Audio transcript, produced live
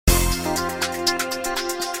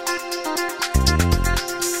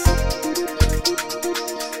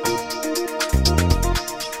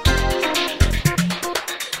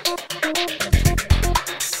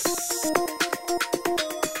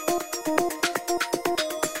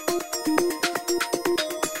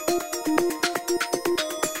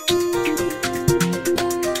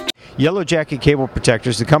Yellow Jacket Cable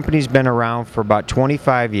Protectors, the company's been around for about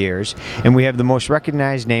 25 years, and we have the most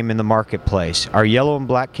recognized name in the marketplace. Our yellow and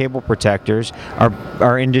black cable protectors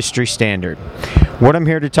are industry standard. What I'm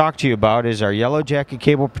here to talk to you about is our Yellow Jacket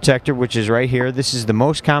Cable Protector, which is right here. This is the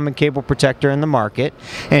most common cable protector in the market,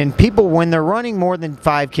 and people, when they're running more than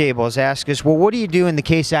 5 cables, ask us, well, what do you do in the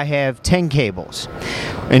case I have 10 cables?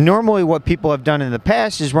 And normally what people have done in the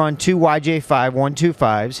past is run 2 YJ5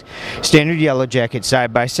 125s, standard Yellow Jacket,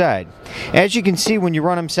 side by side. As you can see, when you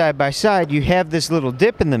run them side by side, you have this little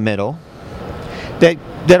dip in the middle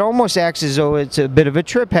that almost acts as though it's a bit of a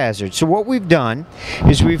trip hazard. So what we've done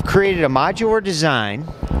is we've created a modular design,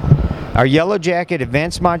 our Yellow Jacket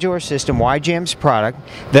Advanced Modular System, YJAMS product,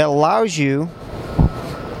 that allows you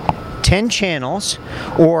 10 channels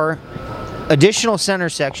or additional center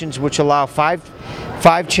sections, which allow 5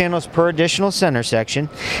 channels per additional center section.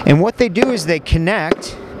 And what they do is they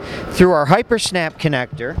connect through our HyperSnap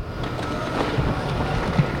connector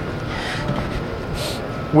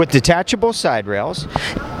with detachable side rails.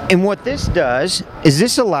 And what this does is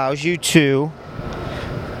this allows you to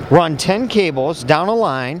run 10 cables down a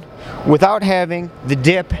line without having the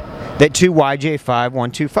dip that 2 YJ5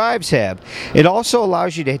 125s have. It also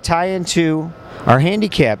allows you to tie into our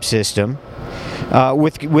handicap system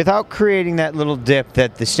without creating that little dip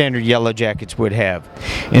that the standard Yellow Jackets would have.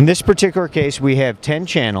 In this particular case, we have 10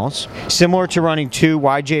 channels, similar to running 2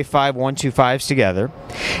 YJ5 125s together.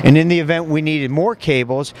 And in the event we needed more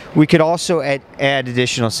cables, we could also add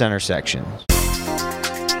additional center sections.